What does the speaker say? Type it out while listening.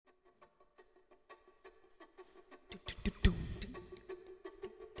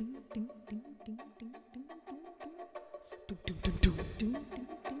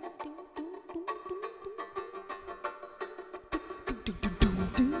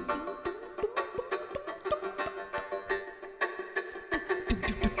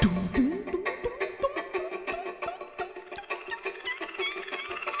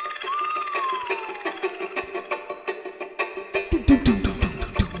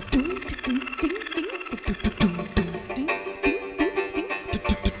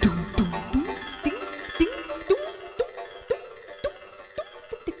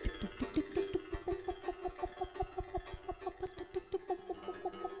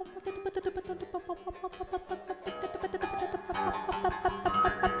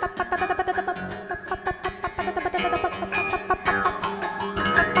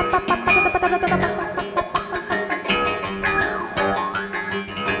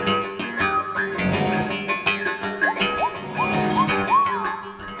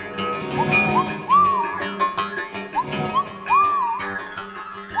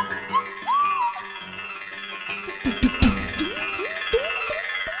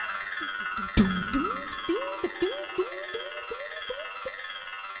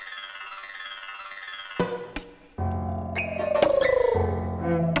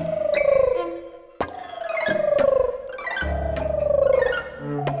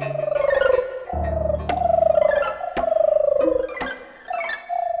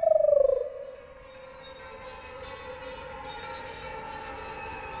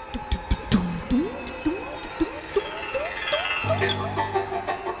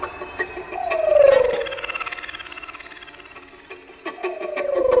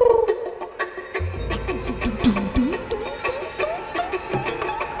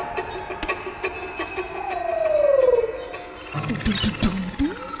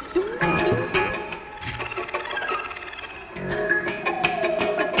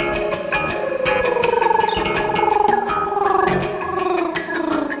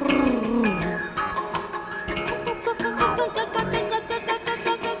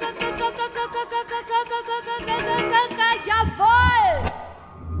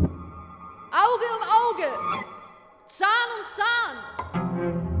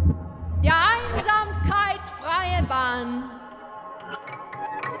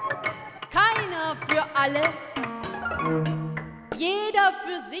für alle, jeder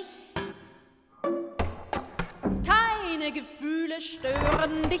für sich. Keine Gefühle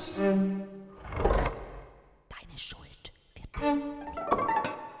stören dich. Deine Schuld wird dir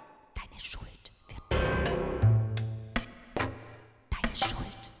Deine Schuld wird Deine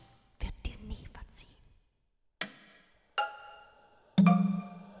Schuld wird dir nie verziehen.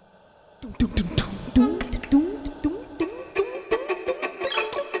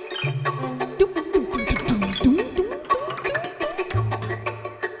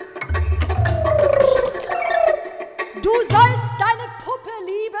 Du sollst deine Puppe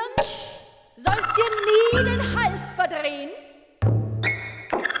lieben, sollst dir nie den Hals verdrehen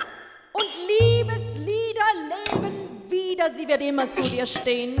und Liebeslieder leben wieder, sie wird immer zu dir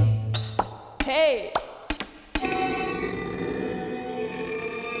stehen. Hey!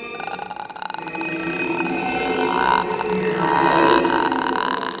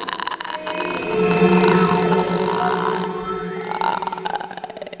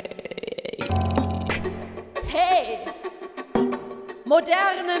 Hey!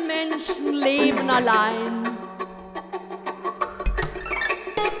 Moderne Menschen leben allein.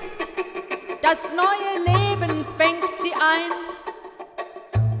 Das neue Leben fängt sie ein.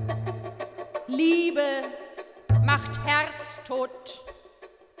 Liebe macht Herztod,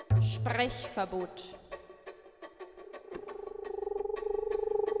 Sprechverbot.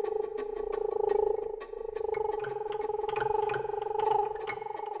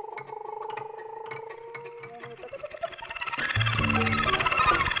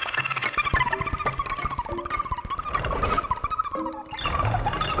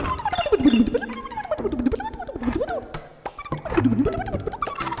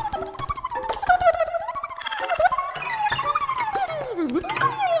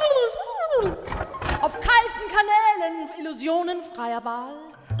 Auf kalten Kanälen Illusionen freier Wahl,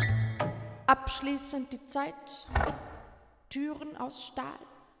 abschließend die Zeit, Türen aus Stahl,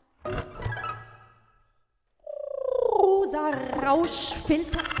 rosa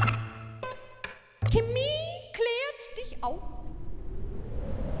Rauschfilter, Chemie klärt dich auf.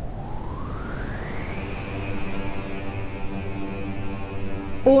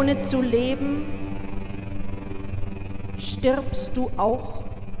 Ohne zu leben, stirbst du auch.